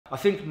I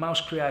think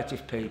most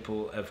creative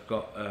people have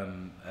got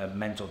a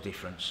mental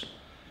difference.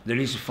 There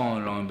is a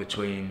fine line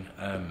between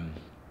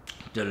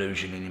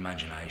delusion and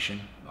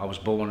imagination. I was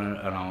born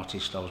an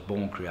artist, I was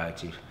born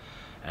creative,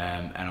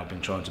 and I've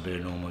been trying to be a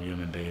normal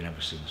human being ever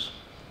since.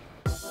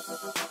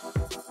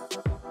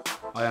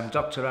 I am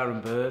Dr. Arron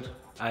Bird,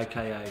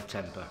 aka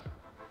Temper.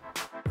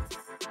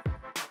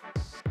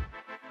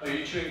 Are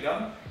you chewing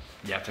gum?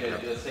 Yeah,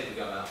 let's take the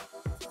gum out.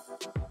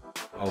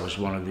 I was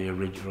one of the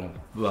original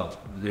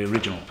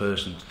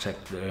person to take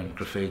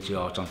graffiti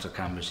art onto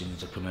canvas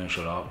into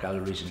commercial art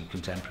galleries and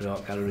contemporary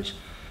art galleries.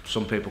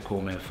 Some people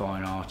call me a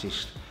fine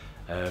artist.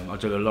 I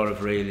do a lot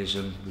of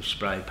realism with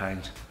spray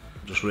paint.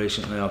 Just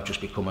recently I've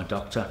just become a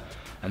doctor,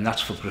 and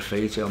that's for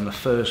graffiti. I'm the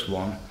first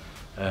one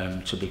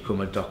to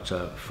become a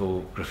doctor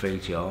for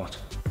graffiti art.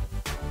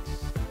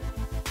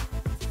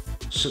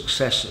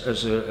 Success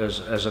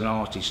as an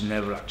artist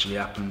never actually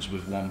happens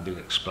with one big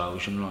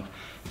explosion.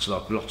 It's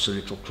like lots of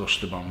little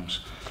cluster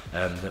bombs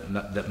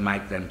that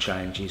make them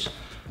changes.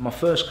 My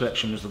first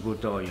collection was The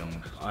Good Die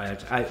Young. I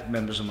had 8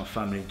 members of my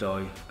family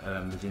die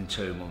within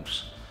 2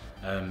 months,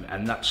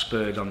 and that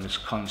spurred on this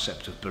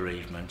concept of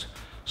bereavement.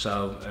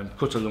 So,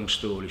 cut a long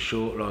story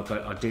short,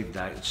 I did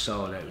that, it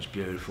sold out, it was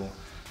beautiful.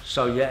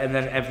 So yeah, and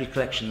then every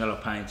collection that I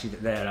painted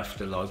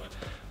thereafter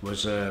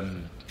was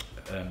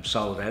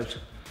sold out.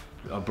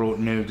 I brought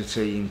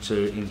nudity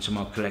into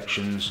my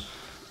collections.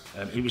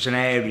 It was an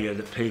area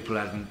that people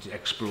hadn't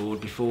explored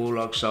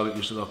before, so it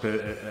was like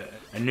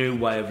a new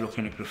way of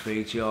looking at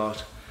graffiti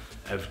art,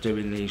 of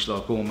doing these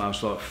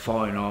almost like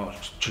fine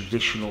art,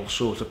 traditional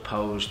sort of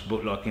posed,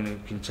 but like in a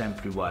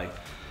contemporary way.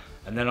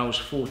 And then I was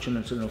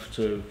fortunate enough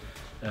to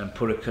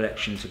put a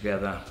collection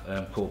together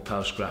called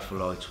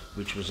Post-Graphite,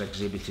 which was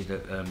exhibited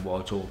at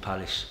Whitehall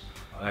Palace.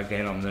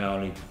 Again, I'm the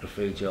only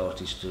graffiti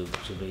artist to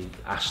be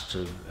asked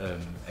to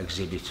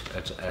exhibit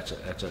at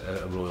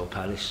a royal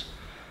palace.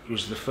 It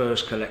was the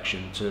first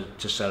collection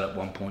to sell at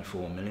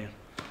 1.4 million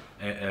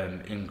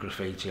in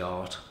graffiti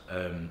art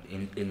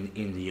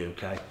in the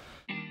UK.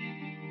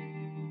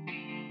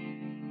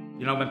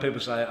 You know, when people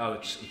say, oh,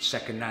 it's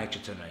second nature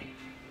to me,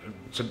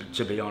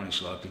 to be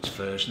honest, it's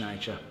first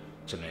nature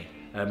to me.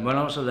 When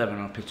I was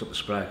 11, I picked up the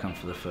spray can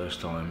for the first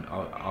time.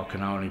 I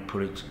can only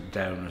put it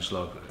down as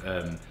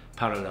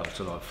parallel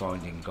to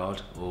finding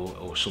God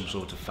or some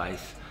sort of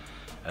faith,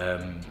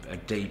 a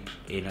deep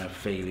inner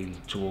feeling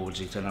towards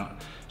it. And as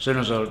soon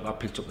as I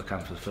picked up the can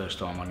for the first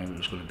time, I knew it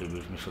was going to be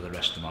with me for the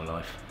rest of my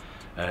life.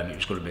 It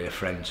was going to be a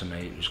friend to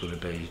me, it was going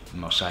to be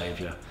my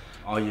saviour.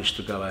 I used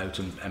to go out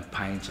and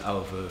paint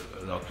over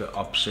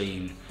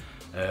obscene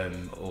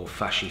or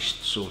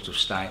fascist sort of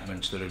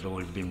statements that had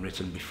already been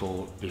written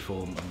before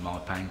my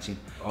painting.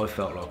 I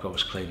felt like I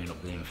was cleaning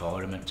up the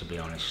environment, to be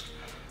honest.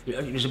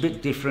 It was a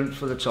bit different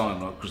for the time,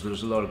 because there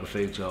was a lot of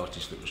graffiti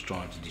artists that was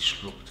trying to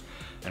disrupt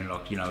and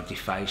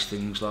deface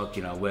things,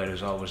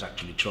 whereas I was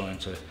actually trying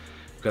to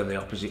go the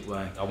opposite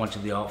way. I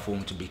wanted the art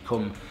form to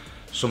become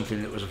something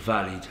that was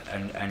valid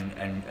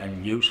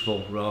and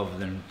useful, rather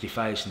than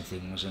defacing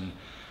things and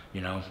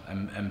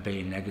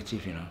being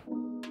negative,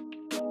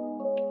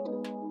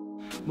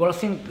 Well, I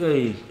think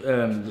the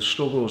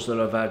struggles that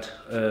I've had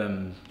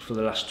for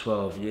the last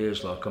 12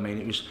 years,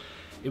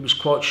 it was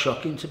quite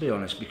shocking, to be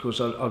honest, because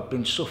I'd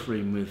been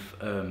suffering with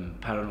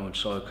paranoid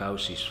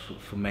psychosis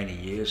for many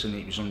years, and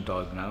it was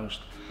undiagnosed.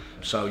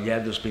 So yeah,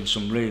 there's been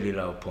some really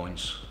low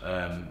points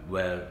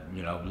where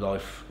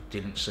life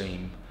didn't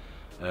seem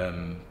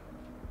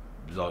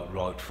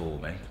right for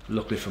me.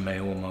 Luckily for me,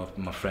 all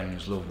my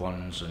friends, loved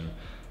ones, and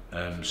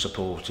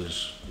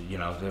supporters,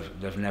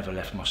 they've never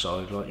left my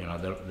side.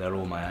 They're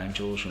all my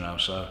angels,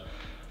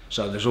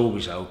 So there's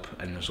always hope,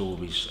 and there's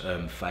always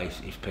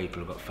faith if people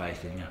have got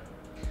faith in you.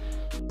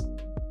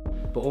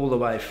 But all the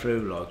way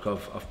through,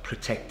 I've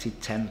protected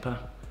Temper.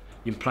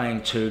 You're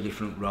playing 2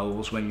 different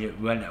roles. When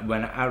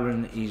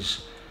Arron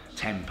is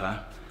Temper,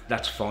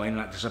 that's fine.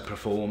 That's a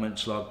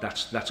performance.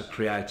 That's a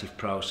creative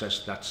process.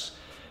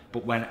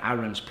 But when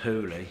Arron's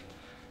poorly,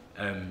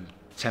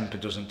 Temper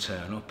doesn't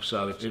turn up.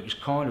 So it was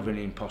kind of an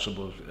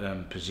impossible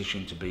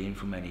position to be in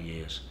for many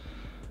years.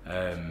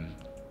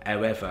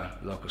 However,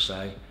 like I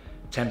say,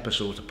 Temper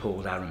sort of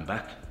pulled Arron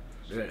back.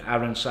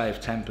 Arron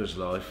saved Temper's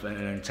life,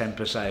 and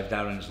Temper saved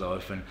Arron's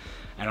life, and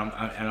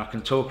I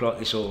can talk like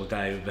this all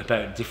day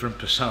about different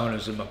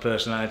personas of my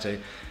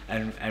personality,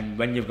 and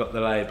when you've got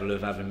the label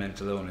of having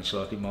mental illness,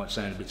 it might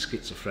sound a bit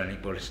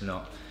schizophrenic, but it's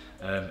not.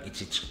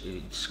 It's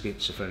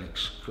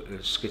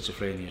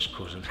schizophrenia's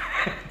cousin.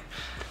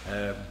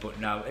 But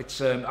no,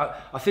 it's.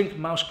 I think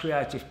most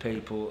creative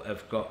people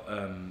have got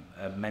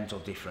a mental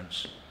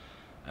difference.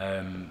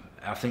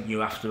 I think you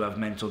have to have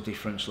mental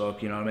difference,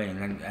 you know what I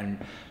mean? And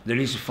there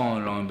is a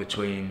fine line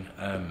between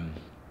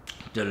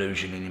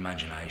delusion and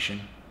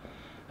imagination.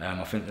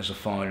 I think there's a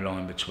fine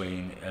line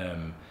between,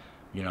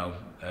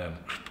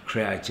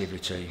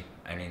 creativity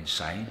and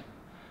insane.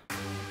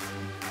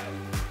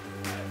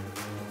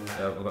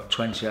 I've got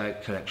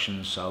 28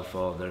 collections so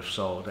far that have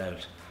sold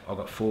out. I've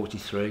got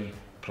 43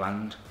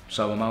 planned,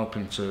 so I'm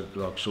hoping to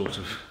sort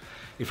of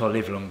if I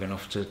live long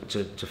enough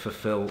to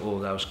fulfil all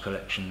those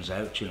collections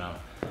out, you know.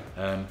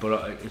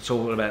 But it's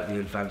all about the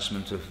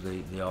advancement of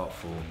the art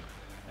form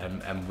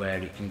and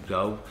where it can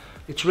go.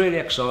 It's really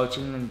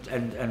exciting,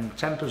 and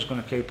Temper's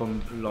going to keep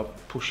on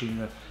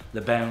pushing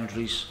the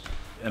boundaries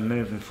and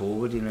moving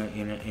forward in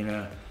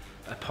a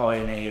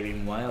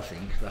pioneering way. I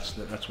think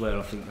that's where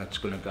I think that's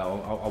going to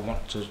go. I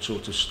want to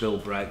sort of still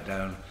break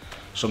down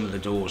some of the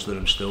doors that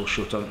I'm still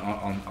shut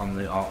on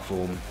the art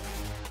form.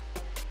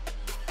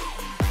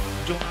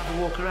 Do you want to have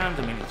a walk around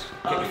a minute?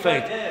 Get your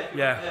feet?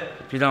 Yeah,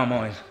 if you don't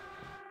mind.